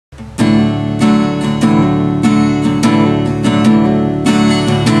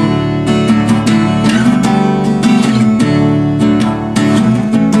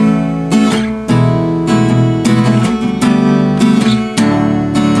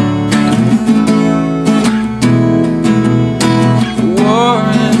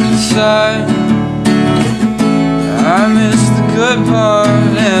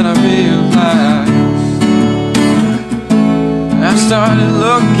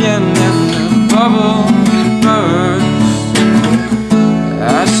again and the bubble burst.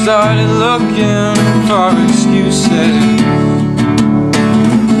 I started looking for excuses.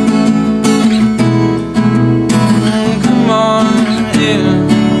 Come on in,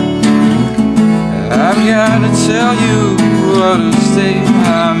 I've gotta tell you what a state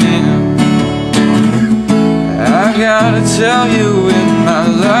I'm in. I've gotta tell you in my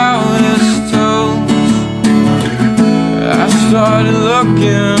loudest tones. I started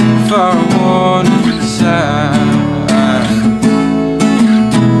looking for a warning sign.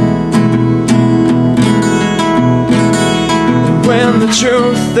 When the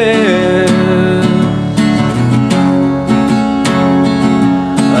truth is,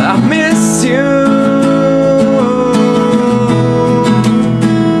 I miss you.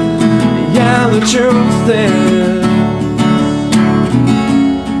 Yeah, the truth is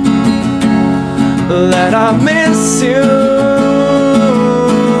that I miss you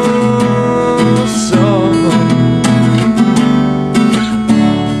so.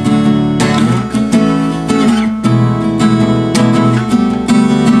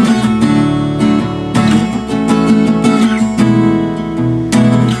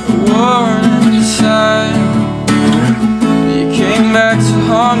 Warning sign, you came back to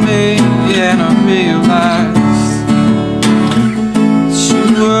haunt me, and I realized that you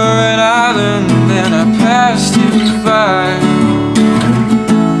were an island and I passed you by.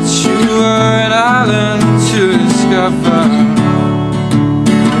 That you were an island to discover.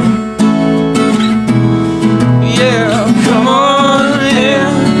 Yeah, come on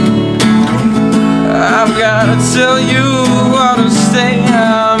in, I've gotta tell you what a state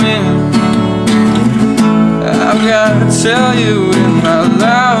I'm in. I've gotta tell you in my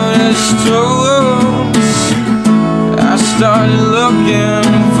loudest tones. I started looking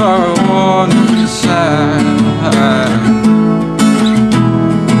for a warning sign.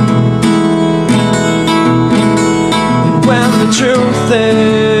 When the truth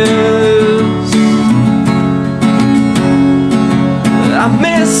is, I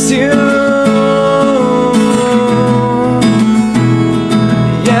miss you.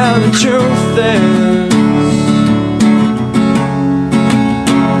 Yeah, the truth is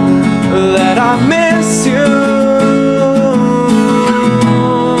that I miss you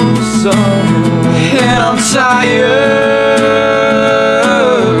so. And I'm tired,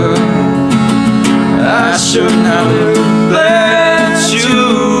 I should not have let you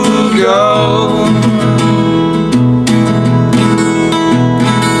go.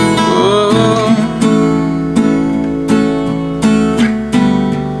 Oh.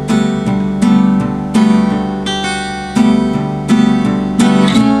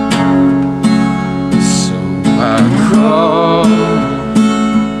 So I crawl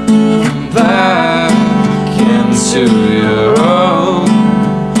back into your open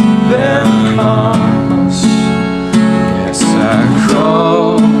arms. Yes, I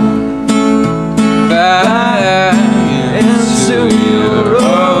crawl back into your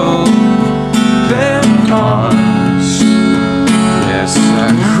open arms. Yes, I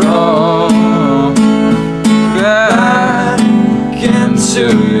crawl back into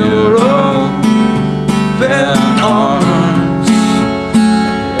your open arms.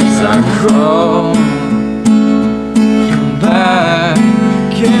 Yes, I crawl back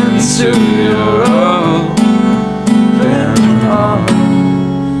into your